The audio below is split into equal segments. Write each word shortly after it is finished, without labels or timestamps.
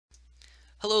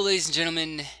Hello ladies and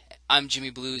gentlemen, I'm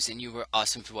Jimmy Blues and you were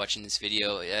awesome for watching this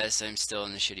video. Yes, I'm still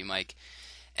on the shitty mic.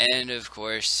 And of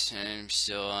course, I'm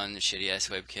still on the shitty ass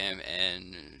webcam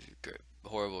and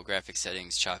horrible graphic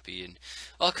settings, choppy, and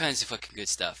all kinds of fucking good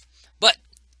stuff. But,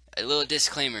 a little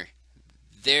disclaimer,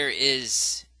 there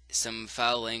is some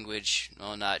foul language,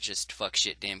 well not just fuck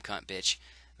shit damn cunt bitch,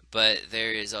 but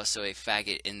there is also a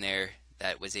faggot in there.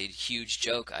 That was a huge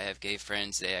joke. I have gay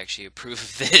friends, they actually approve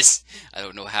of this. I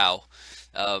don't know how.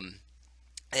 Um,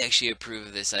 they actually approve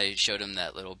of this. I showed them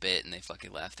that little bit and they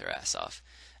fucking laughed their ass off.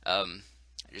 I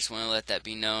just want to let that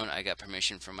be known. I got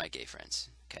permission from my gay friends,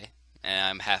 okay? And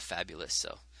I'm half fabulous,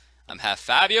 so I'm half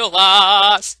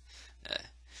fabulous. Uh,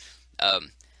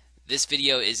 um, this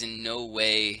video is in no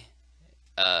way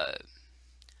uh,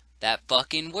 that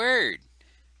fucking word.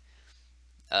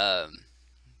 Um,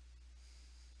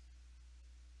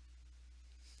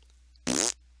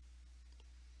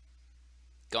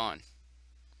 Gone.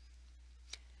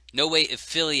 No way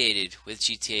affiliated with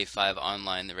GTA 5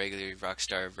 Online, the regular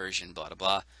Rockstar version, blah blah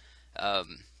blah.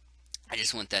 I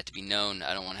just want that to be known.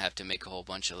 I don't want to have to make a whole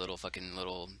bunch of little fucking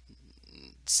little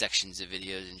sections of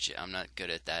videos and shit. I'm not good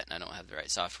at that, and I don't have the right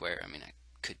software. I mean, I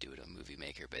could do it on Movie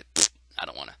Maker, but I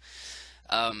don't want to.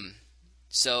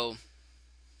 So,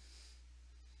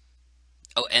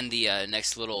 oh, and the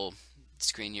next little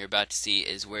screen you're about to see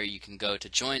is where you can go to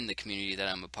join the community that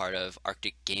I'm a part of,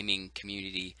 Arctic Gaming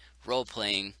Community Role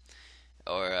Playing,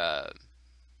 or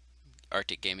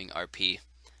Arctic Gaming RP.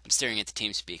 I'm staring at the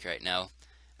TeamSpeak right now.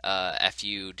 After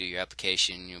you do your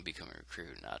application, you'll become a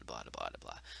recruit, blah, blah, blah,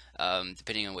 blah, blah.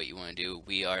 Depending on what you want to do,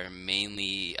 we are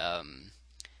mainly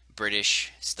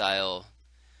British style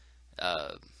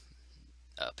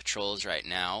patrols right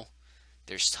now.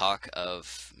 There's talk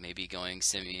of maybe going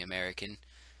semi-American,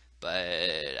 but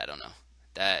I don't know.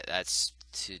 That's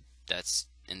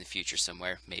in the future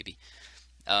somewhere, maybe.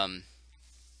 Um,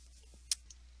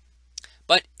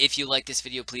 But if you like this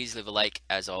video, please leave a like,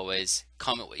 as always,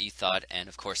 comment what you thought, and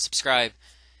of course subscribe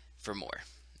for more.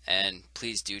 And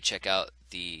please do check out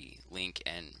the link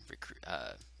and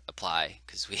apply,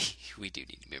 because we do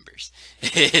need members.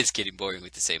 It's getting boring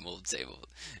with the same old, same old.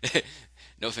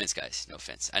 No offense, guys. No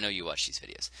offense. I know you watch these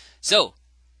videos. So,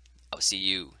 I'll see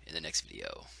you in the next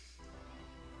video.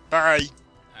 Bye. Alright.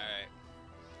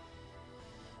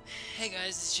 Hey guys,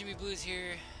 it's Jimmy Blues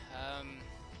here.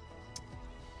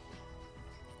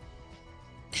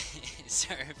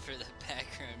 Sorry for the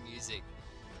background music.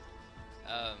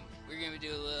 We're going to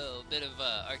do a little bit of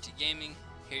Arctic Gaming.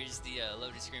 Here's the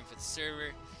loading screen for the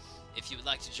server. If you would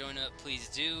like to join up, please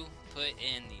do. Put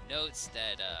in the notes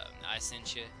that I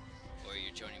sent you, or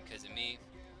you're joining because of me.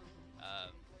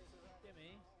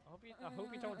 Jimmy, I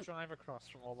hope you don't drive across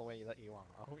from all the way that you are.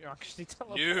 I hope you actually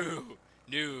teleport.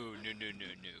 No,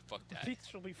 fuck that. Pizza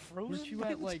will be frozen. Weren't you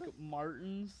at like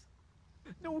Martin's?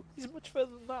 No, he's much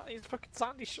further than that. He's fucking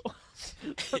Sandy Shore.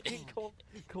 Fucking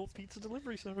cold pizza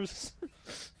delivery service.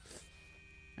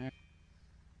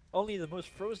 Only the most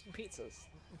frozen pizzas.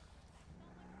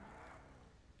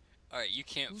 Alright, you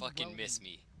can't fucking miss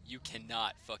me. You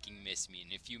cannot fucking miss me,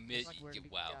 and if you miss, you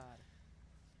get wow.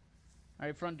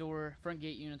 Alright, front door, front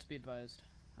gate units be advised.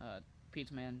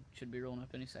 Pizza man should be rolling up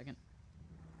any second.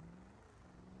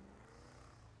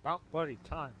 About bloody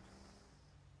time.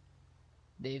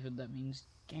 David, that means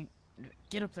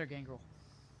get up there, Gangrel.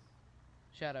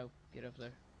 Shadow, get up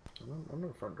there. I'm in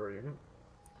the front door unit.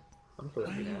 I'm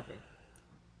supposed to be napping.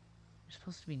 You're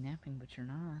supposed to be napping, but you're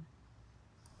not.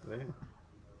 Yeah.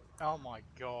 Oh my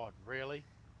god, really?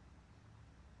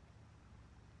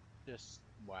 Just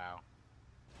wow.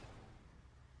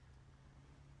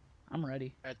 I'm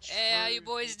ready. Hey, how you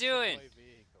boys doing?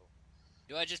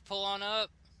 Do I just pull on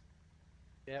up?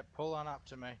 Yeah, pull on up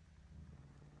to me.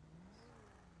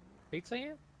 Pizza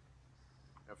here?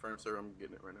 Affirm, sir. I'm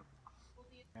getting it right now.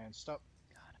 And stop.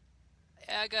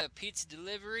 Yeah, I got a pizza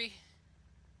delivery.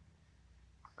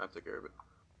 I'll take care of it.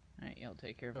 Alright, yeah, I'll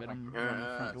take care of it. Okay. I'm running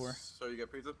the front door. So you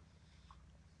got pizza?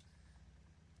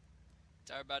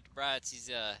 Sorry about the brats.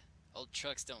 These old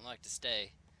trucks don't like to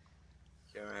stay.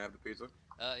 Can I have the pizza?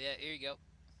 Yeah, here you go.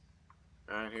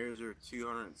 Alright, here's your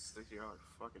 $260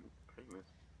 fucking payment.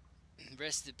 The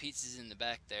rest of the pizza's in the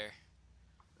back there.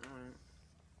 Alright.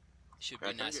 Should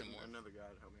be nice and warm. Another guy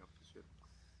to help me out with this shit.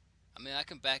 I mean, I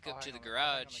can back up to the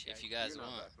garage if you guys want.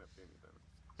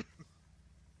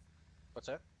 What's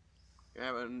that? Can I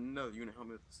have another unit help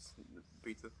me with this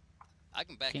pizza? I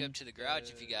can back up to the garage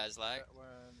if you guys like. That one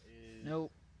is...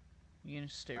 Nope. You're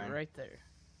gonna stay right there.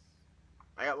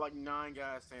 I got like 9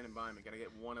 guys standing by me. Can I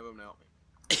get one of them to help me?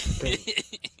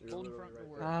 Hold the front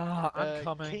door. Ah, I'm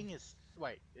coming.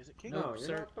 Wait, is it King? No, No, you're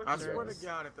sir. not fucking I swear to serious.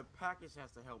 God, if the package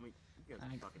has to help me, you guys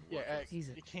I- are fucking Yeah, worthless. He's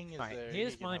a- the King is Right, there.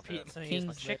 here's he can my help out. pizza, here's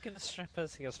my King's the- chicken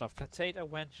strippers, here's my potato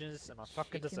wedges, and my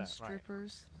fucking Chicken dessert. Right.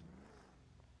 strippers.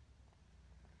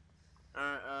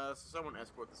 So someone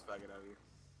escort this faggot out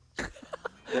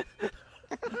of here.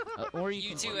 Or you You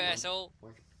can. too, asshole. Why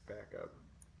don't you back up?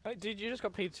 Hey, dude, you just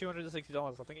got paid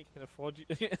 $260. I think you can afford.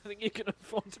 I think you can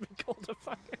afford to be called a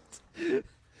faggot.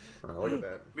 Oh, look at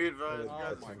that. Be advised, Oh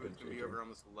guys, my this food's gonna be goodness. over on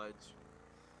this ledge.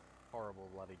 Horrible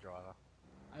bloody driver.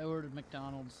 I ordered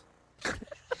McDonald's.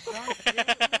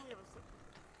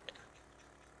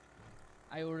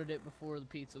 I ordered it before the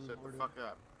pizza was Shut the ordered. fuck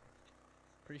up.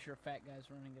 Pretty sure fat guy's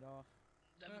running it off.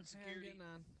 Okay, I'm getting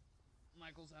on.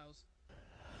 Michael's house.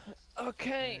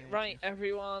 Okay, Thank right, you.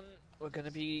 everyone. We're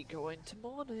gonna be going to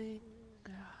morning.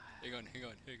 Hang on, hang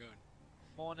on, hang on,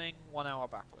 Morning, 1 hour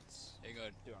backwards. hang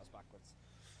on. 2 hours backwards.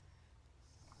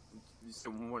 You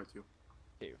said 1 or 2.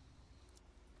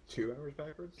 2 hours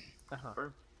backwards? Uh-huh.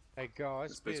 Hey guys,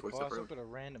 This be place wakes advised, up I've got a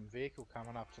random vehicle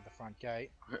coming up to the front gate.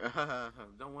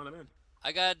 Don't want him in.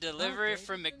 I got a delivery Okay,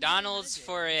 from then McDonald's you're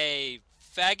for a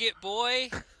faggot boy.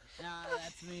 Nah,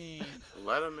 that's me.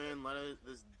 Let him in.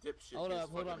 This dipshit. Hold get up, his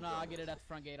hold fucking up. No, I'll get it McDonald's. at the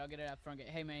front gate. I'll get it at the front gate.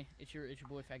 Hey, man, it's your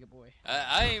boy, faggot boy.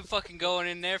 I ain't fucking going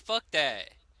in there. Fuck that.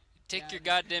 Take Yeah, your no,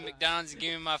 goddamn uh, McDonald's and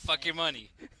give me my fucking money.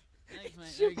 Thanks, man.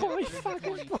 It's There your you go. boy, There's your faggot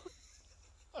 20. boy.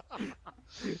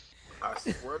 I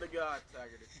swear to God,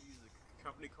 Taggart, if you use a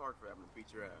company card for that, I'm gonna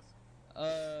beat your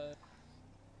ass.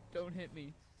 Don't hit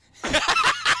me.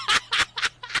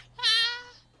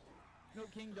 No,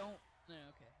 King, don't. No,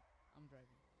 okay. I'm driving.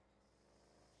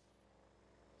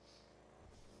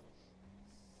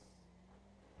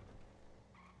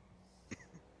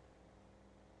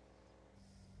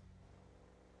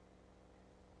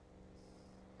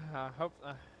 Hope.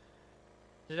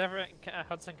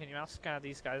 Hudson, can you ask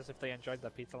these guys if they enjoyed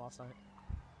their pizza last night?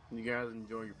 You guys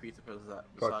enjoy your pizza besides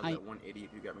I- that one idiot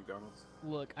who got McDonald's.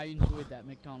 Look, I enjoyed that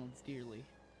McDonald's dearly.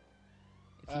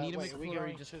 If you need a Wait, are we McFlurry,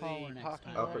 going just to holler the next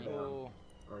parking time. Up or lot down? or...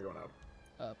 Or are we going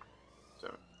up? So,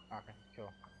 Okay, cool.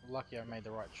 Lucky I made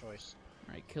the right choice.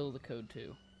 Alright, kill the code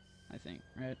 2. I think,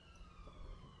 right?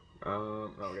 No,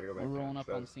 we gotta go back We're rolling down. up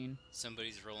on the scene.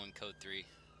 Somebody's rolling code 3.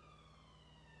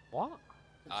 What?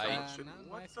 I Not my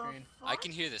what the screen. I fuck?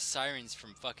 can hear the sirens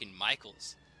from fucking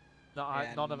Michael's. No,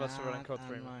 Yeah, none of us are running not code on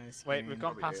 3. my Wait, screen. we've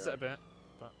gone Probably past they it a bit.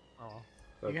 But, oh.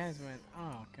 You That's- guys went.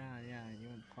 Oh god, yeah, you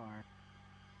went far.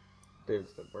 David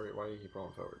said, why do you keep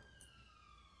rolling forward?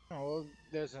 Oh, well,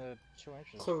 there's a 2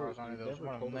 inches as So, far as I know. you There was never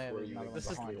one of told them us there, where there's you another one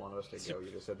This is- behind. wanted us to go.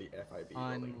 You just said the FIB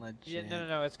building. Unlegit. Yeah,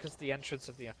 no, it's because the entrance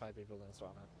of the FIB building is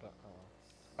what I meant, but,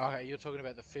 oh. Okay, you're talking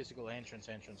about the physical entrance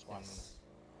one. Yes.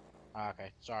 Ah,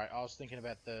 okay, sorry. I was thinking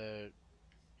about the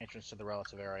entrance to the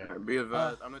relative area. Alright, be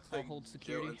advised, I'm gonna I'll take hold Joe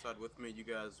security. inside with me. You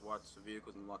guys watch the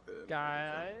vehicles and lock the.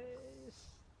 Guys.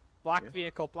 Black Yeah.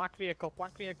 vehicle, black vehicle,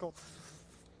 black vehicle.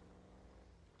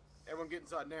 Everyone get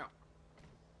inside now.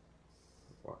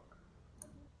 What?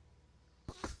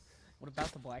 What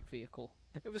about the black vehicle?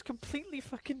 It was completely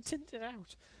fucking tinted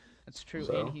out. That's true,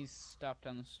 So? and he's stopped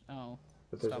on this. Oh,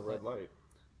 But there's Stop a red it. light.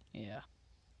 yeah.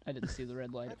 I didn't see the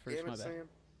red light at first, Damn my it, bad. Sam.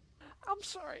 I'm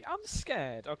sorry, I'm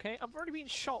scared, okay? I've already been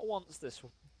shot once this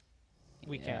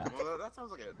weekend. Yeah. Well, that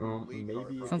sounds like a Well, lead maybe car if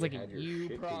problem. Sounds like you a had your you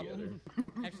shit problem.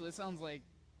 Actually, it sounds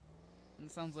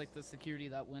like the security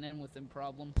that went in with him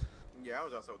problem. Yeah, I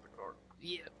was outside with the car.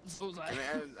 Yeah, so was I.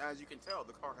 And as you can tell,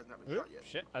 the car has not been Oop, shot yet.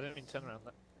 shit, I didn't mean to turn around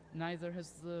there. Neither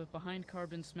has the behind car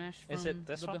been smashed from Is it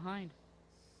this the one? behind.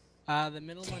 The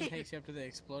middle one takes you up to the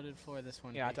exploded floor. This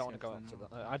one. Yeah, I takes don't you want to go up to normal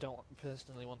the. floor. I don't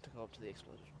personally want to go up to the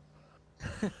exploded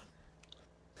one.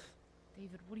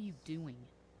 David, what are you doing?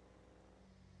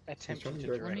 Attempting trying to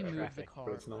to Let me direct move the traffic. car.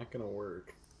 But it's not gonna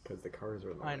work because the cars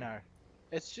are in the I way. know.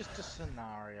 It's just a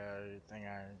scenario thing.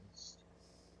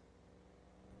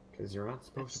 Because you're not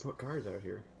supposed to put cars out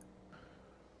here.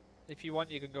 If you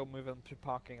want, you can go move them to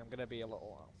parking. I'm gonna be a little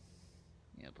while.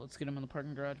 Yep, let's get him in the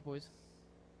parking garage, boys.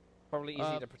 Probably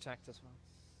easy to protect as well.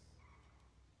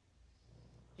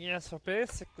 Yeah, so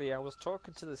basically I was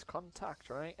talking to this contact,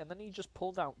 right? And then he just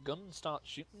pulled out gun and started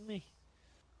shooting me.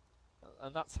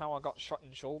 And that's how I got shot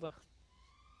in shoulder.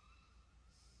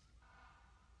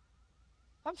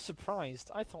 I'm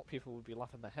surprised. I thought people would be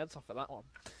laughing their heads off at that one.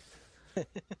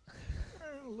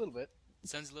 A little bit.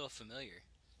 Sounds a little familiar.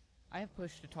 I have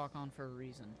push to talk on for a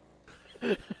reason.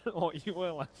 Oh, you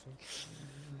were laughing.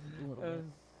 A little bit.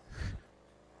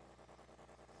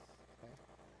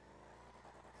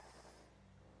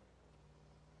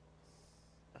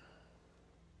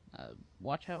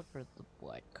 Watch out for the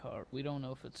black car. We don't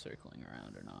know if it's circling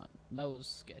around or not. That was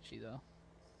sketchy, though.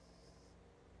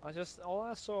 All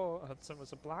I saw, Hudson,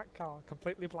 was a black car,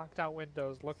 completely blacked out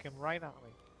windows, looking right at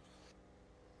me.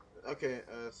 Okay,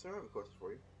 sir, I have a question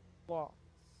for you. What?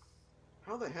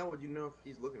 How the hell would you know if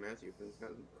he's looking at you if he's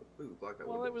not completely blacked out?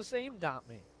 Well, it window? was aimed at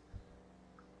me.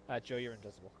 Joe, you're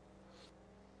invisible.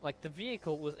 Like, the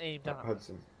vehicle was aimed at me.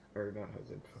 Hudson. Or not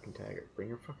Hudson, fucking Taggart. Bring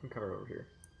your fucking car over here.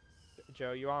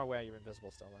 Joe, you are aware you're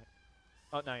invisible still, right?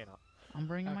 Oh, no, you're not. I'm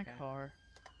bringing my Okay. car.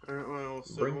 Alright, well,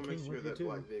 so Bring we'll make King sure with you that too.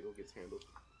 black vehicle gets handled.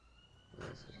 Yes,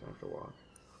 just gonna have to walk.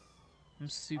 I'm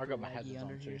super I got my laggy hazards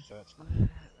under on here. too, so that's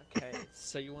Okay,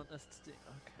 so you want us to do...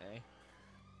 Okay.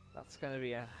 That's gonna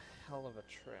be a hell of a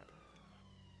trip.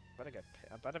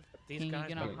 I better... These King, you guys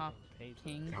gonna better hop- get paid.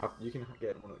 King. You can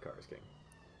get one of the cars, King.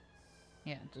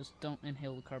 Yeah, just don't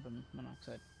inhale the carbon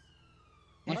monoxide.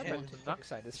 Carbon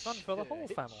monoxide is fun for the whole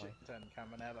family. Shit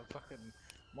coming out of fucking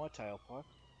my tailpipe.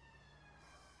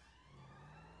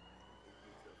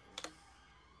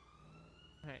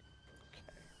 Okay.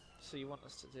 So you want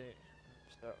us to do...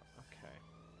 So, okay.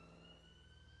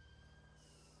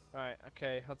 Right,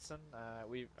 okay, Hudson,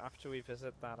 after we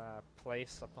visit that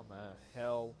place up on the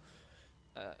hill,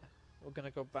 we're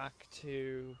gonna go back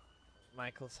to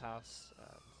Michael's house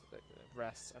and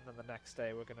rest, and then the next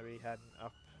day we're gonna be heading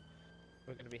up.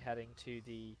 We're gonna be heading to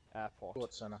the airport.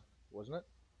 Court center, wasn't it?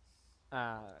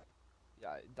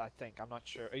 Yeah, I think, I'm not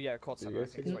sure. Yeah, court Do you center. I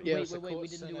guys think think- it's Yeah, right. it was the wait, we court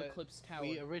didn't do center. Eclipse Tower.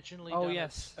 We originally Oh done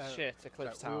yes, it, shit,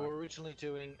 Eclipse so Tower. We were originally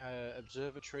doing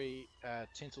observatory,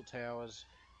 Tinsel Towers,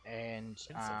 and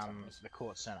Tinsel Towers. the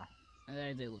court center.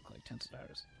 They look like Tinsel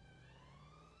Towers.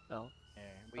 Oh. Yeah,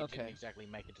 we Okay. didn't exactly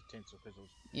make it to Tinsel because it was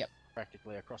Yep.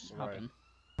 practically across the Hop road.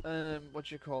 in. What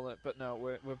do you call it? But no,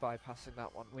 we're bypassing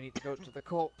that one. We need to go to the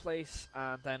court place,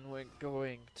 and then we're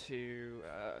going to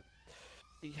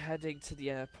be heading to the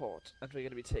airport, and we're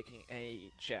going to be taking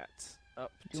a jet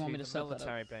up Do you want me the to set that up?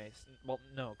 military base. Well,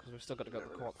 no, because we've still got to go to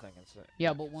the court thing. And so,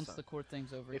 Yeah, but once so- the court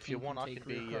thing's over, If King you want, can I take could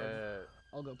be. rear card.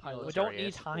 I'll go pilot. we military don't need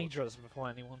air support. hydras before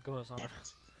anyone goes on.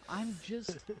 I'm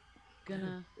just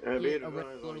gonna Be get a advised,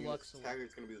 regular Lux.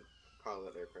 Taggart's gonna be the pilot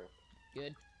of that aircraft.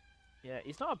 Good. Yeah,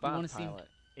 he's not a bad wanna see- pilot.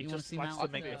 He You want to just see likes Mount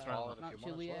to make me throw. pilot if Mount you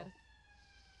want as Chiliad? well.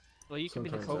 Well, you can be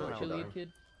the Sometimes I co-pilot. should Chiliad die.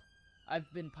 kid?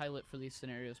 I've been pilot for these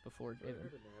scenarios before,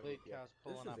 David. Lead Yeah, car's this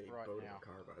pulling is up a right boat of now. a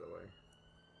car, by the way.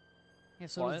 Yeah,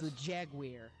 so What? is the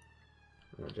Jaguar.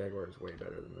 No, Jaguar is way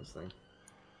better than this thing.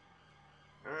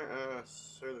 Alright,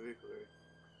 sir, the vehicle ready.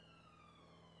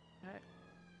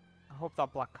 I hope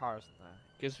that black car isn't there.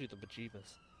 Gives you the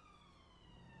bejeebus.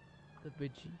 The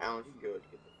Bidgey. Alan, you go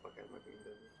get the fuck out of my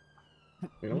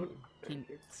BMW. You know what? King, Thank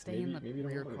you. stay maybe, in the maybe you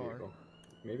don't rear want a car. vehicle.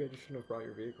 Maybe I just shouldn't have brought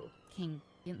your vehicle. King,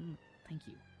 get in. Thank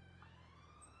you.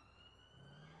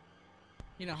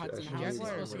 You know, I Hudson, should how use is he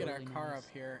that supposed to get our really car nice. up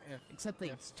here if Except they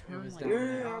If turn was like down Yeah,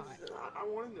 there. I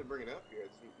wanted to bring it up here.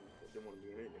 I didn't want to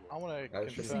be in it I anymore. want to I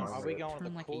should confirm: find are we it. going to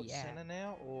Turn the like a court yak. center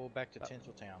now, or back to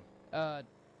Tinseltown?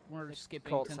 We're skipping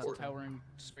Court Tinsel Center. Tower and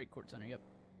straight court center. Yep.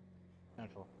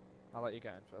 Handful. I'll let you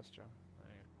get in first, Joe.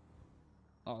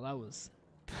 Oh, that was.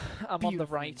 I'm on the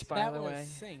Beautiful. right, by that the was way.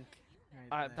 sync.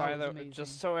 Right there. By was the amazing.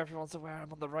 just so everyone's aware,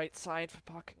 I'm on the right side for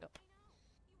parking up.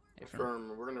 Different.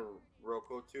 Confirm. We're gonna roll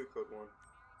code 2, code 1.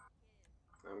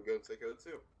 I'm going to say code 2.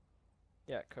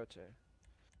 Yeah, Koto.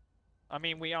 I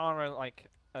mean, we are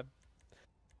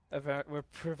we're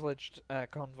privileged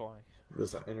convoy.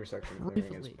 This intersection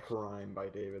clearing is Privilege. prime by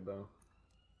David, though.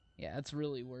 Yeah, it's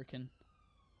really working.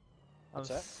 What's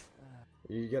I'm that? s-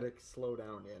 You gotta slow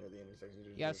down to enter the intersection.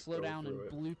 You gotta just slow go down and through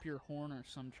it. bloop your horn or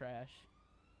some trash.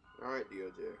 Alright,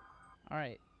 DOJ.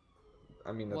 Alright.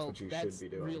 I mean, that's Well, what you that's should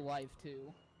be doing. real life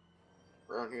too.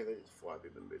 Around here, they just fly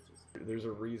through them bitches. There's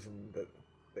a reason that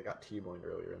they got T-boned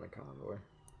earlier in the convoy.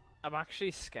 I'm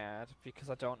actually scared because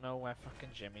I don't know where fucking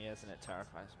Jimmy is, and it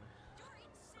terrifies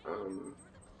me.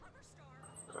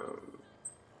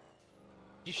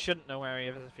 You shouldn't know where he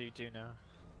is if you do know.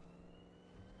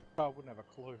 I wouldn't have a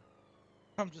clue.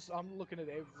 I'm looking at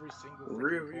every single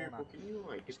Rear freaking vehicle, corner. can you,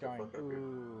 like, get Just the going, fuck up here?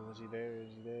 ooh, is he there? Is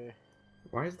he there?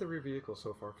 Why is the rear vehicle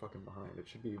so far fucking behind? It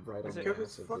should be right on Is the it- Because ass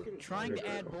it's of the fucking- Trying to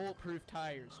rear add vehicle. bulletproof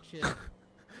tires. Chill.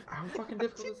 How fucking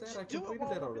difficult is that? I Do it completed while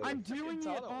that we're already. I'm doing it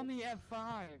tunnel. on the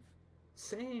F5.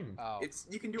 Same. Oh,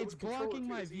 You can do it It's with controller, blocking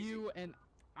too, my it's easy. view, and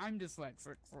I'm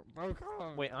dyslexic.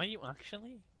 Okay. Wait, are you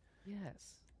actually?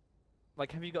 Yes.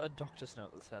 Like, have you got a doctor's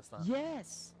note that says that?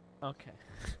 Yes. Okay.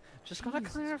 Just gotta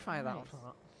Jesus clarify that Christ.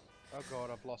 part. oh god,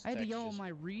 I've lost I had to textures. yell at my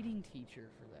reading teacher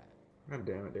for that, God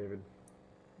damn it, David.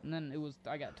 and then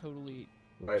I got totally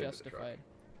Right into the truck. justified.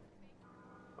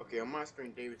 Okay, on my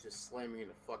screen, David's just slamming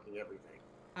into fucking everything.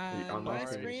 on On my my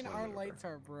screen, screen, it's our not lights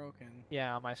are broken.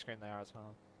 Yeah, on my screen they are as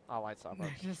well. Our lights are They're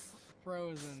broken. just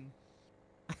frozen.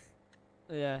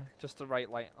 Yeah, just the right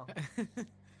light on.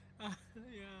 Yeah.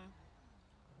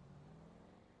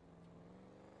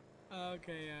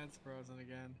 Okay, yeah, it's frozen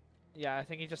again. Yeah, I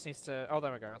think he just needs to. Oh,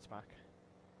 there we go. It's back.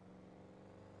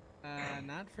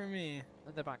 Not for me.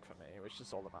 They're back for me, which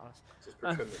is all that matters. Just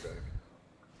pretend they're back.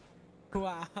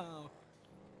 Wow.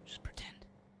 Just pretend.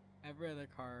 Every other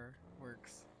car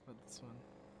works, but this one.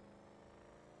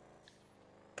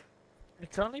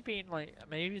 It's only been like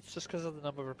maybe it's just because of the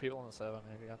number of people on the server.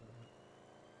 Maybe I don't know.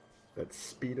 That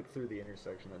speed up through the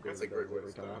intersection that That's David a great does way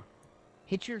every to time. stop.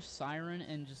 Hit your siren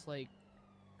and just like,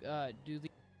 do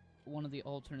the one of the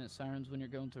alternate sirens when you're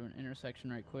going through an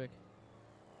intersection right quick.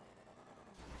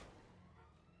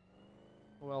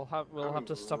 We'll have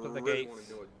to stop at the really gates. want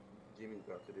to know what Jimmy's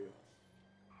about to do.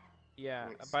 Yeah.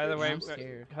 I'm By the scared. way, I'm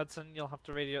scared. Hudson, you'll have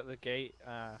to radio at the gate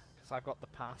because I've got the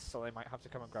pass, so they might have to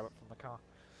come and grab it from the car.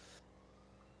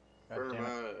 God Firm damn it.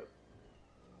 up.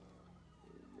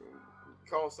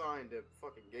 Call sign to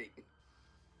fucking gate.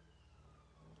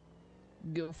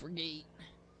 Go for gate.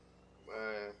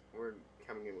 We're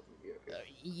coming in with the VIP.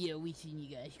 Yeah, we seen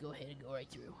you guys. Go ahead and go right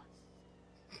through.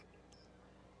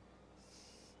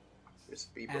 There's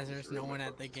speed As bumps there's real no one much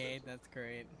at the fucking gate, suspension. that's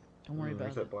great. Don't worry There's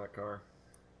about that it. black car.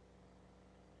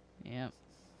 Yeah.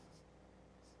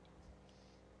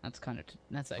 That's kind of.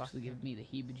 That's actually giving me the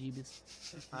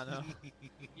heebie-jeebies. I know.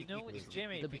 You know it's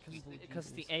Jimmy The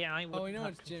because the people AI would. Oh, we know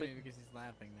it's Jimmy because he's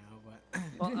laughing now, but.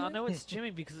 Well, I know it's Jimmy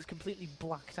because it's completely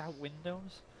blacked out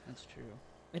windows. That's true.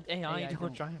 And AI, AI don't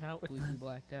don't drive out with Completely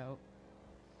blacked out.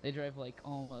 They drive like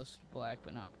almost black,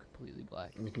 but not completely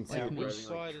black. And you can see Like it me. Which driving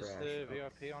side like is trash. the Oh,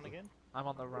 VIP on again? I'm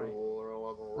on the right. Roll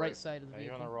on the Right side of the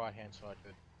You're on the vehicle. right hand side,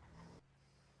 good.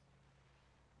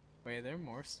 Wait, are there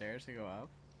more stairs to go up?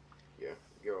 Yeah,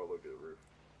 go all the way to the roof.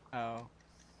 Oh.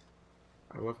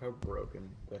 I love how broken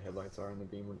the headlights are in the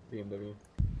BMW.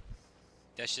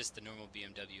 That's just the normal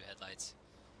BMW headlights.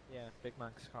 Yeah, Big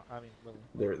Mac's car. I mean,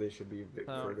 Willie. They should be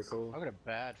Oh. vertical. I got a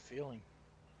bad feeling.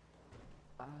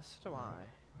 So do I.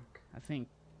 I think.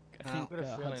 I Oh. think I've got a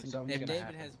feeling Hudson got something's If me. gonna David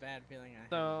happen. has bad feeling, I have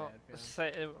So, a bad feeling.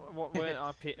 say what we're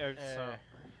on Peter. So, Uh,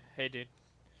 hey, dude.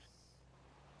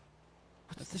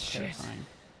 What's the That's shit? terrifying.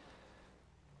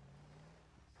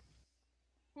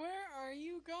 Where are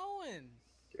you going?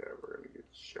 Yeah, we're gonna get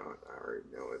shot. I already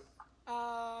know it.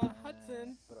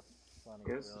 Hudson. Got a funny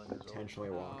Yes. feeling as well. Intentionally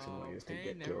walks in ways to Okay,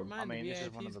 get never killed. mind. I mean, the this is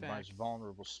one of VIP's the back. most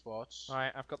vulnerable spots.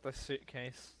 Right, I've got this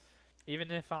suitcase.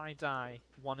 Even if I die,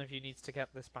 one of you needs to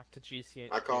get this back to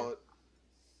GCH. I call it.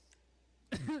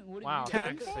 What do Wow, you mean?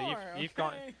 thanks. So you've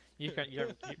got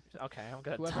okay. I'm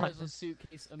gonna Whoever die. has a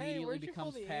suitcase Hey, immediately where'd you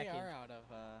pull becomes the package. AR out of?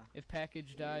 If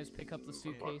package dies, pick up the Mm,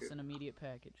 suitcase bucket. and immediate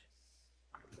package.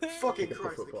 Fucking Pick up the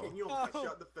Christ, the football. king, you almost got Oh,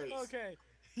 shot in the face. Okay,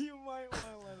 you might want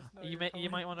to let us know. You you're may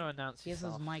coming. want to announce He has his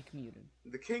yourself. mic muted.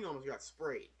 The king almost got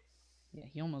sprayed. Yeah,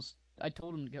 he almost. I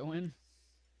told him to go in.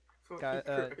 Fucking Guy,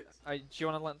 Christ. do you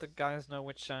want to let the guys know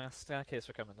which staircase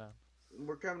we're coming down?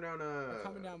 We're coming down, We're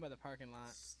coming down by the parking lot.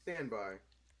 Stand by.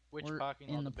 Which We're parking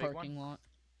lot? in the The big parking one? lot.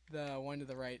 The one to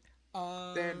the right.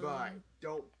 Stand by.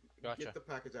 Don't Gotcha. get the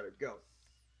package out of Go.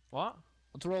 What?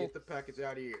 Let's roll. Get the package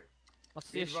out of here. What's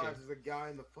the Be issue? advised, there's a guy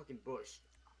in the fucking bush.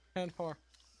 10-4.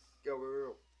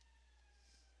 Go.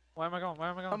 Where am I going? Where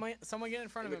am I going? Someone get in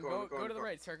front of In him. the car, in Go, the car, go in to the the car.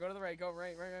 right, sir. Go to the right. Go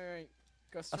right.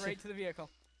 Go see. straight to the vehicle.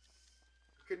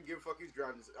 Couldn't give a fuck who's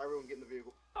driving this. Everyone get in the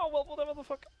vehicle. Oh well, whatever the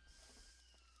fuck.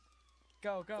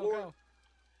 Go, go, Forward. go.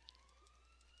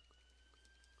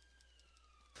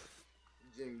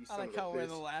 Jim, you I son like of a how we're bitch.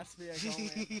 the last vehicle. man.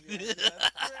 That's great.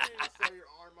 I saw your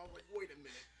arm. I was like, wait a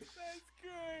minute. That's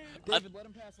great. David, let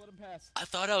him pass. Let him pass. I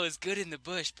thought I was good in the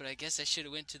bush, but I guess I should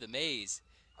have went to the maze.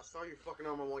 I saw your fucking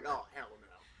arm. I'm like, oh hell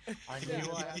no. I Yeah,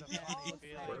 knew I yeah, had a yeah. funny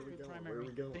Where are we feeling. going? Where are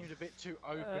we going? Seemed a bit too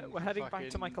open. we're for heading back to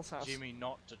fucking Michael's house. Jimmy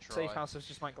not to try. Safe house is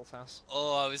just Michael's house.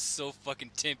 Oh, I was so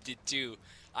fucking tempted too.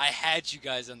 I had you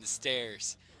guys on the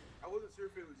stairs. I wasn't sure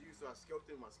if it was you, so I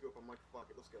scoped in my scope. I'm like, fuck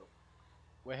it, let's go.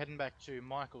 We're heading back to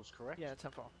Michael's, correct? Yeah,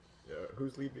 10-4.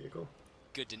 Whose lead vehicle?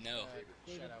 Good to know.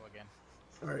 Shadow again.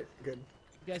 Alright, good.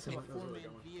 You guys have a Someone knows where we're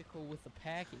four-man going. vehicle with a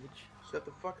package. Shut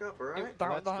the fuck up, alright?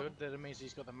 That, That's good. That means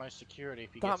he's got the most security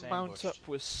if he that gets mount ambushed. up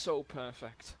was so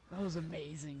perfect. That was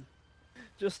amazing.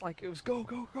 Just like it was go,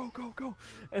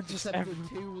 and just Except every... the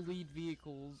two lead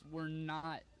vehicles were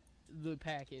not the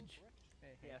package. Hey,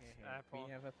 Yes, We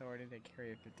airport. have authority to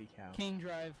carry a 50 cal. King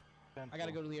Drive. I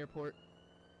gotta go to the airport.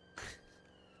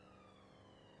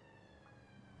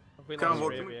 We Come lost on,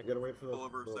 rear can we- vehicle. You gotta wait for the Pull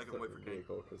over a second, wait for King.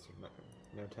 vehicle because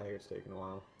no tagger's taking a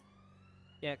while.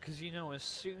 Yeah, because you know, as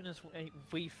soon as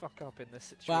we fuck up in this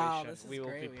situation, Wow, this is we will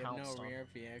great. be We have no pounced on. rear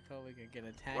vehicle. We could get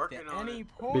attacked Working at on any it.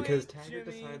 point. Because Taggart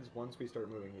Jimmy. decides once we start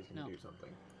moving, he's gonna No. do something.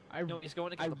 No, he's going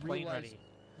to get I the plane realized- ready.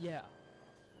 Yeah.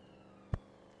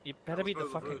 You better be the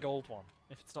was fucking good. gold one.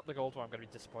 If it's not the gold one, I'm gonna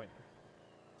be disappointed.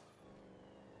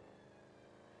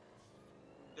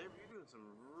 Dave, you're doing some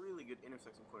really good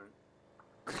intersection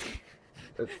clearing.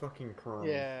 It's fucking chrome.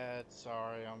 Yeah,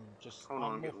 sorry, I'm just Hold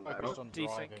on, I'm more getting back. focused on Desync.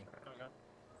 driving. Okay.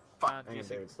 Fuck. And Hang on, desync.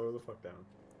 David, slow the fuck down.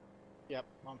 Yep,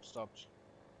 I'm stopped.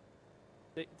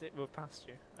 We've passed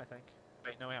you, I think.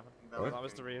 Wait, no, we haven't. What? That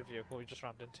was the rear vehicle we just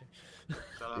rammed into.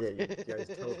 Shut up. Yeah, you guys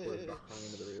teleported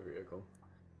behind the rear vehicle.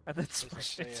 And then Just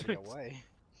smashed stay out into of it. your way.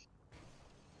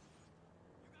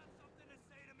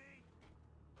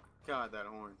 God, that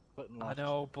horn. Button I left.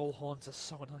 know, bullhorns are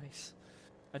so nice.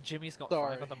 And Jimmy's got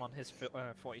Sorry. 5 of them on his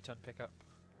 40-ton pickup.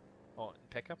 Or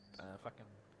pickup? Fucking...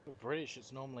 For British,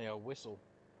 it's normally a whistle.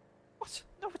 What?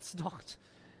 No, it's not.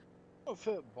 Oh,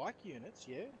 for bike units,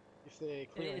 yeah. If they're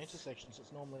clearing is. intersections,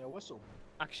 it's normally a whistle.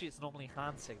 Actually, it's normally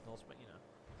hand signals, but you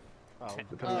know. Oh,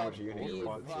 Depending on Uh, which unit be you're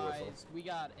with, it's a whistle. advised, we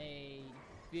got a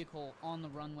vehicle on the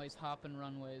runways, hopping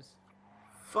runways.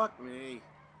 Fuck me.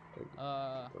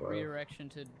 Redirection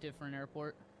to different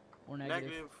airport or negative.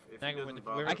 Negative. If Negative he with doesn't the-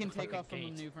 bother. we're I at can the take fucking off from the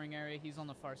gate. maneuvering area. He's on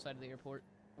the far side of the airport.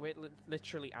 We're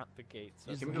literally at the gate.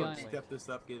 So Is Can we it's go gun not it. step this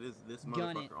up? Get this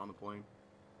Gun motherfucker it. on the plane.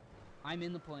 I'm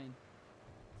in the plane.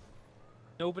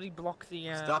 Nobody block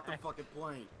the. Stop the fucking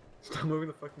plane. Stop moving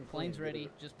the fucking plane. Plane's ready.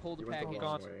 Just pull the You went the Oh package.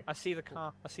 wrong god, way. I see the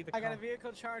car. I see the car. I got a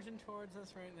vehicle charging towards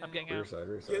us right now. I'm getting Rear out. side, rear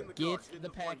Get in side. the car. Get the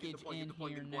plane, package plane, in the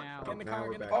plane, here the plane. now. Get in the Now car, we're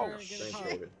get in the back. car, Oh, get in the thanks, car.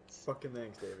 David. Fucking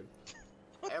thanks, David.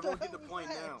 Everyone get in the plane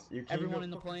now. You can't Everyone go in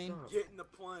the fucking plane? stop. Get in the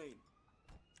plane.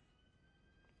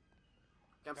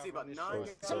 I'm seeing about 9 Somebody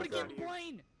guys Somebody Go, out get in the here.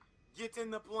 plane! Get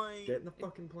in the plane. Get in the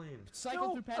fucking plane.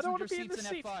 Cycle No, through I don't wanna passenger be in seats the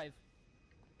in seat. F5.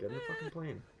 Get in the fucking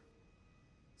plane.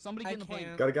 Somebody I get in the plane.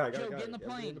 can't. Got a guy, got Joe, a guy. get in the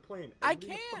Everybody plane. in the plane. I Everybody in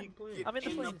the can't. fucking plane. Get I'm in the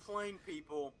plane. plane,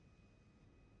 people.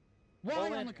 Why All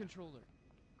on in. the controller?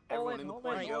 Everyone in, in the all in,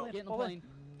 plane, all go. in. Get in the All plane.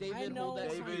 I David, know hold that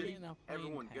it's David, fine, security. get in the plane,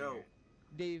 Everyone go. Taggart.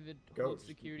 David, Go. hold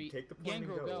security. Take the plane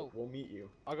Gangrel, and go. We'll meet you.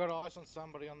 I got eyes on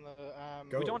somebody on the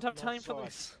Go. We don't have north time for side.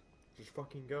 this. Just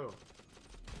fucking go.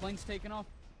 Plane's taking off.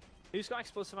 Who's got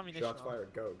explosive ammunition? Shots on?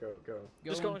 fired. Go, go, go.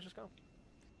 Just Going. go, just go.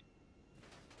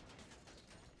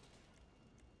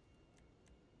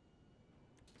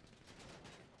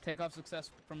 Takeoff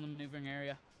success from the maneuvering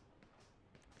area.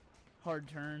 Hard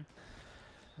turn.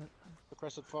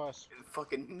 Suppressive fires.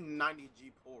 Fucking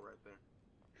 90G pull right there.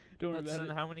 Don't worry about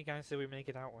Listen, it. how many guys did we make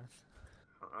it out with?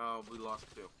 Oh, we lost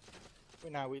 2.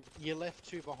 No, you left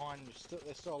 2 behind.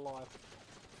 They're still alive.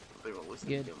 They were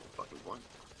listening Good. to him fucking plane.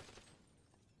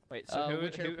 Wait, so who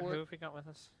which airport? have we got with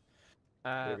us?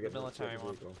 Here, The get military get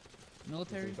one. vehicle.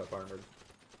 Military? Seems up armored.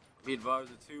 Be advised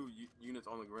the 2 units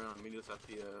on the ground. Meet us at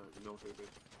the military base.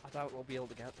 I doubt we'll be able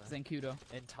to get there Zancudo.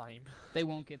 in time. They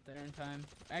won't get there in time.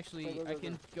 Actually, I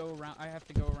can go around. I have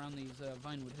to go around these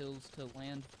Vinewood Hills to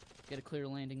land. Get a clear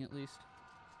landing at least.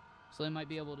 So they might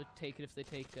be able to take it if they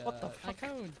take. What the I like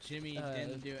how Jimmy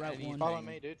didn't do Route anything. one. Follow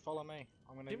me, dude. Follow me.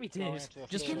 I'm gonna Jimmy go did. into the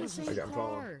Just get in the field. same got him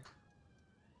following. car.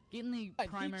 Get in the He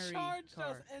primary charged car.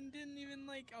 us and didn't even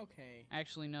like. Okay.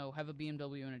 Actually, no. Have a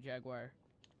BMW and a Jaguar.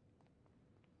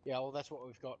 Yeah, well, that's what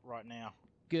we've got right now.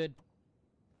 Good.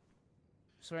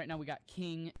 So right now we got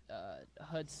King,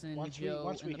 Hudson, Once we Joe,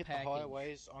 once we and the hit package. the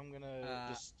highways, I'm gonna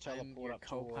just I'm teleport your up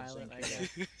towards co-pilot, I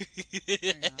Zancudo.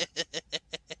 guess. Fair enough.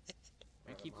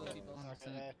 I keep those people on the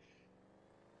Okay.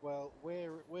 Well,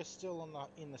 we're still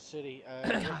in the city. I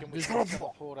reckon we This- can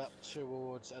teleport up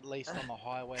towards at least on the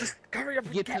highway. Hurry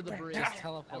up! Get to the bridge. Just At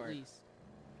teleport. least.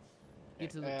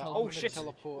 Get to the I'm teleport. Oh, gonna shit.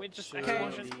 Teleport We just to Okay,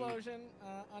 Explosion. explosion.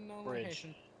 Unknown Bridge.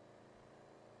 location.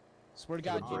 Swear to To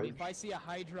the God, Jimmy, bridge? if I see a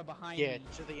Hydra behind Yeah, me,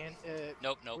 to the end.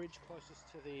 Nope, nope. Bridge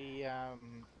closest to the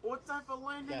What type of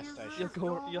landing Gas is station. this?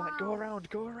 You're like, go around,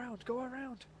 go around, go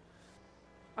around.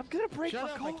 I'm gonna break shut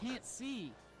my up! call. I can't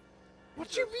see. What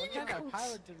do you mean What you kind of can't?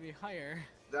 pilot did we hire?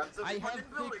 That's a I have fucking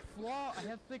building. thick I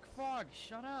have thick fog.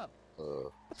 Shut up.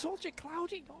 I told you,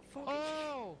 cloudy, not foggy.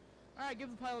 Oh! Alright, give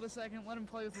the pilot a second. Let him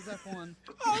play with his F1.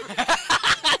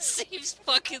 Seems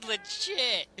fucking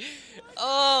legit.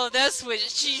 Oh, that's what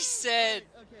she said.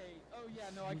 Okay. Oh yeah,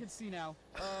 no, I can see now.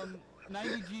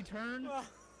 90G turn.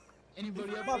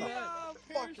 Anybody up for Mother- that?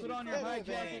 fucking Put on your better high than-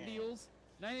 jacket deals.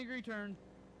 90-degree turn.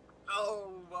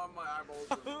 Oh, my eyeballs.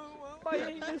 My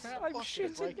anus, I'm Fucking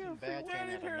shitting Breaking Bad everywhere. came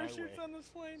out of Parachutes nowhere. on this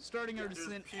plane. Starting our Just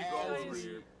descent puke all over as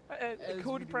you. as we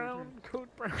Code do brown, return.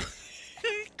 code brown.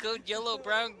 Good yellow,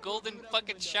 brown, golden,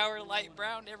 fucking shower light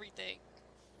brown, everything.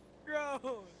 Gross.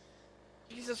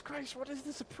 Jesus Christ, what is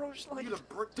this approach like? You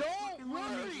brick the Don't fucking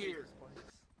line worry! here.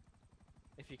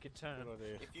 If you can turn. Good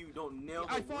idea. If you don't nail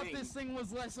the I thought wing, this thing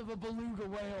was less of a beluga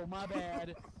whale, my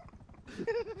bad. Oh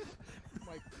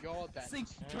my god, that This thing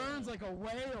turns like a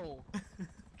whale.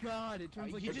 God, it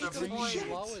turns like you a just gotta gotta be be shit.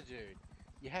 slower, dude.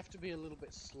 You have to be a little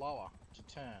bit slower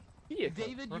to turn. Vehicle.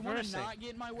 David, you want to not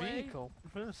get in my way? Vehicle.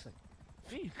 Reversing.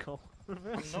 Vehicle. I'm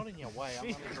Reversing. not in your way. I'm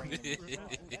only bringing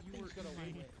it. That thing's got a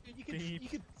way. You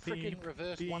could freaking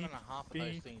reverse beep, 1.5 of those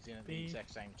beep, things in at the beep,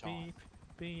 exact same time.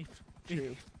 Beep.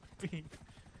 Beep. Beep.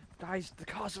 Guys, the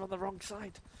cars are on the wrong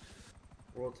side.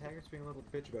 Well, Taggart's being a little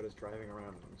bitch about us driving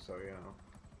around him, so you know.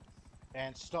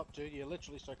 And stop, dude. You're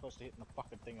literally so close to hitting the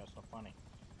fucking thing. It's not funny.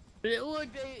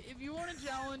 Look, Dave, if you want to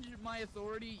challenge my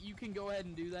authority, you can go ahead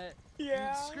and do that.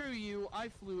 Yeah. Screw you, I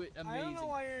flew it amazing. I don't know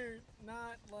why you're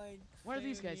not like. Why are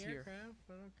these staying in guys the here? aircraft,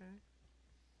 but okay.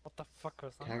 What the fuck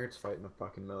was that? Taggart's fighting the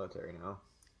fucking military now.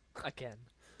 Again.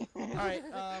 Alright,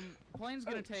 plane's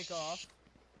gonna take off.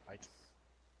 Right.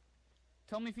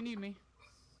 Tell me if you need me.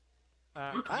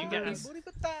 Can you get us? Anybody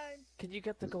but time. Can you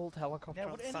get the gold helicopter Now,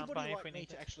 on would standby anybody if like we me need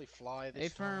to it? actually fly this Hey,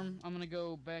 time? firm, I'm gonna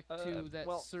go back to that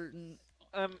well, certain.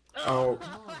 Oh,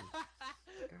 come on. God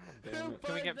damn Who it.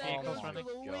 Can we put get that vehicles onto running?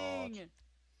 the God. wing?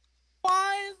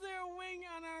 Why is there a wing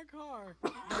on our car?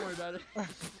 Don't worry about it.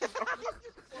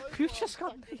 Who just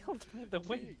got nailed by the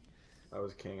wing? That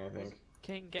was King, I think.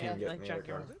 King, get King, in get the in the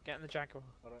Jaguar. other car. Get in the Jaguar.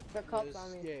 The cops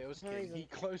on me. Yeah, it was For no King. reason. He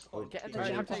closed Oh, on Get in King. the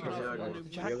Alright, I'm Jaguar. taking off. Jaguar. I'm gonna The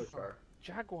Jag- other car.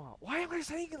 Jaguar. Why am I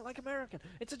saying it like American?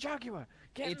 It's a Jaguar.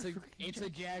 Get It's in a it's a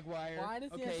Jaguar. Why does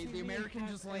the Okay, the SUV American have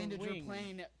just a landed your wing?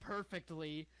 plane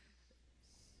perfectly.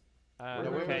 Where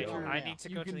are we Okay, going I now? need to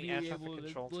You go can to the be air able traffic to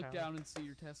control look tower. down and see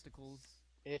your testicles.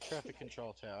 Air traffic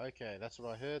control tower. Okay, that's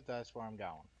what I heard. That's where I'm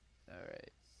going.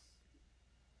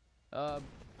 Alright.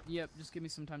 Yep, just give me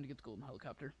some time to get the golden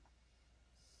helicopter.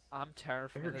 I'm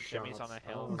terrified heard that Jimmy's on shots. a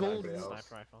hill. I don't know Gold about anybody else.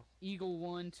 Sniper rifle. Eagle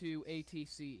 1 to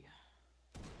ATC.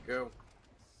 go.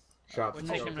 Shots. We're Go,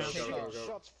 taking go, a go, go, go.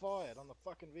 Shots fired on the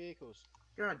fucking vehicles.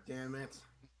 God damn it.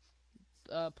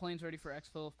 Plane's ready for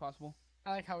exfil if possible.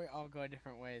 I like how we all go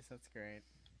different ways. That's great.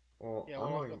 Well, Yeah, I'm well,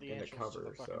 I've going got the into entrance to cover,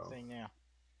 the fucking so. thing now.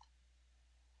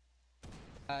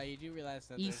 You do realize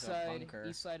that East there's a side, bunker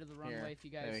east side of the runway. here If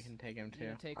you that we guys can take him need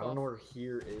to. to take I don't off. know where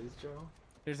here is, Joe.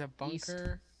 There's a bunker East to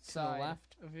the side.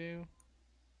 left of you.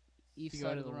 East you go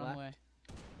side to of the the left. runway.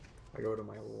 I go to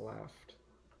my left.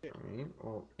 Alright,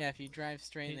 well, Yeah, if you drive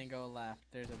straight and then go left,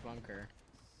 there's a bunker.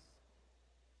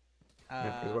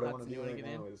 yeah, 'cause what I want Hudson, to you do wanna right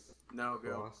get now in? is Now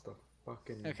go. cross the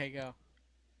fucking. Okay, go.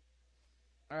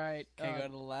 Alright, Okay, go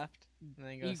to the left, and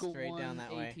then go Eagle straight 1 down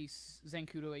that way.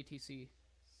 Zancudo ATC.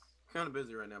 Kind of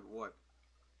busy right now, but what?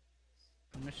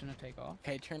 Permission to take off.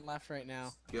 Okay, turn left right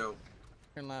now. Go.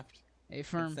 Turn left. A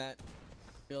firm. It's that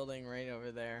building right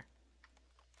over there.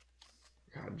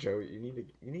 God, Joe, you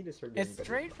need to start getting It's better.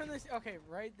 straight from this. Okay,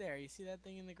 right there. You see that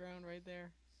thing in the ground right there?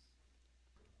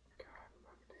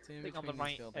 It's in Think on between the these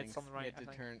right, buildings. it's on the right, You I have to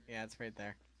think. turn. Yeah, it's right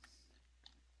there.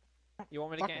 You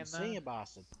want me to Fucking get in see there? you,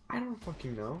 bastard. I don't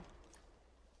fucking know.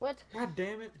 What? God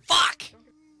damn it. Fuck!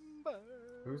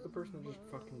 Who's the person that just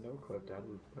fucking no clipped out of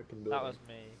the fucking building? That was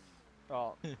me.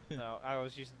 Well, no, I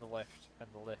was using the lift, and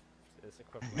the lift is How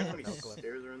equivalent many to no clip.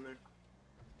 stairs are in there?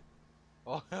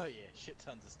 Oh yeah, shit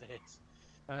tons of stairs.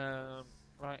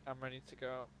 Right, I'm ready to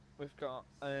go. We've got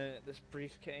this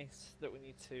briefcase that we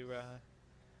need to.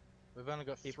 We've only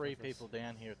got Keep 3 with us. people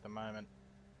down here at the moment.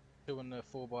 2 in the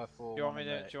 4x4. Do you want me one in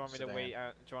to? the Do you want me to sedan. wait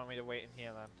out? Do you want me to wait in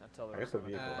here then until the I rest guess the of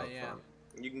them? vehicle up yeah. front.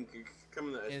 You can come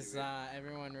in the SUV. Is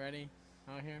everyone ready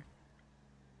out here?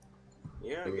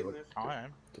 Yeah, Do we get in look- there. I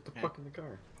am. Get the Okay. fuck in the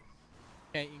car.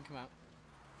 Okay, you can come out.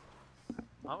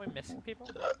 Aren't we missing people?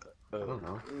 I don't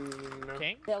know. No.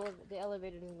 King The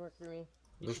elevator didn't work for me.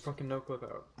 Just fucking no clip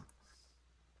out.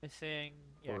 missing.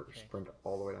 Yeah. Or Okay. sprint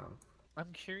all the way down.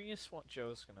 I'm curious what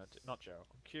Joe's gonna do. Not Joe.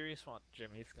 I'm curious what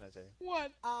Jimmy's gonna do.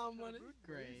 What? What?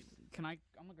 Great. Can I'm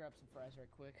gonna grab some fries right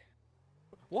quick.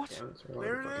 What? Yeah, that's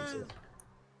There it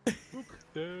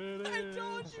fucking is. I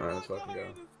told you Alright, not let's to fucking hire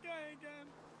go. this guy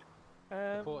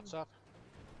again. Reports up.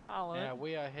 Alan, Now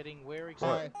we are heading where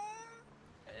exactly?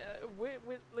 we're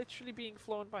literally being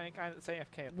flown by a guy that's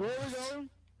AFK. At the Where are we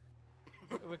moment.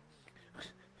 going?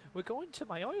 We're going to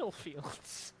my oil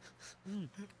fields.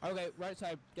 Okay, right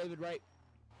side. David, right.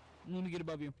 Let me get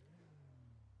above you.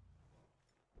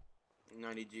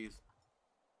 90 G's.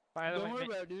 By the Don't worry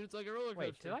way, about it, dude. It's like a roller coaster.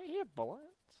 wait, did I hear bullets?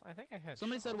 I think I heard.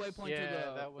 Somebody said shots. waypoint Yeah, to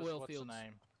the that was oil what's fields. the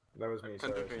name? That was me,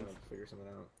 sorry, I was Country trying to figure something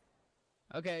out.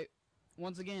 Okay,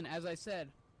 once again, as I said,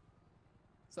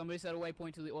 somebody said a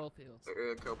waypoint to the oil fields.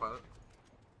 Co-pilot.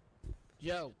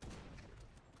 Joe,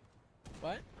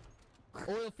 What?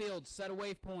 Oil fields, set a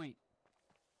waypoint.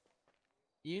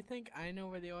 You think I know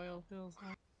where the oil fields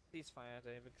are? Ceasefire,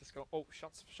 David. Just go. Oh,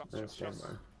 shots, shots, Yeah, shots, stand shots.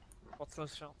 by. What's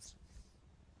those shots?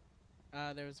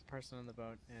 There was a person on the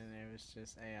boat, and it was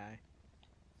just AI.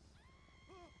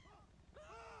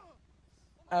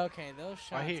 Okay, those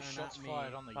shots I hear are shots not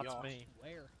fired me. on the That's yacht. me.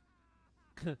 Where?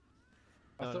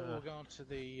 I thought we Uh, were going to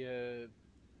the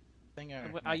thinger.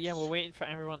 Yeah, we're next. waiting for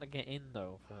everyone to get in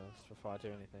though first before I do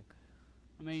anything.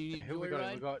 I mean, you need Who we got?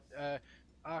 joyride? We got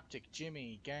Arctic,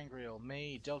 Jimmy, Gangrel,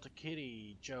 me, Delta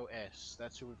Kitty, Joe S.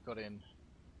 That's who we've got in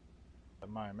at the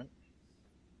moment.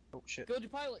 Oh shit! Go to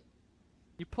pilot.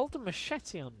 You pulled a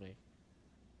machete on me.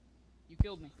 You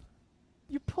killed me.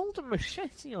 You pulled a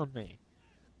machete on me.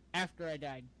 After I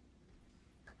died.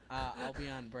 I'll be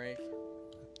on break.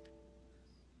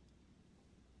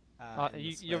 In the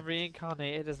You're Swift.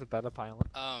 reincarnated as a better pilot.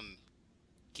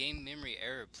 Game memory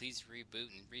error. Please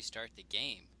reboot and restart the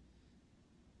game.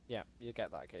 Yeah, you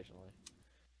get that occasionally.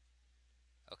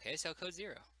 Okay, so code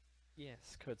 0.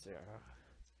 Yes, code 0.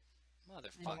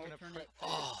 Motherfucker. Alternate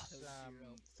Oh. code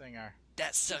zero. Thinger. That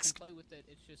You sucks. can play with it.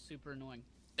 It's just super annoying.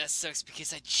 That sucks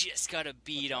because I just got a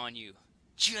beat on you.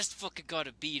 Just fucking got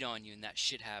a beat on you and that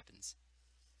shit happens.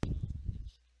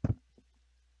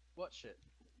 What shit?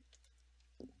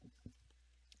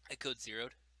 I code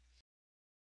zeroed.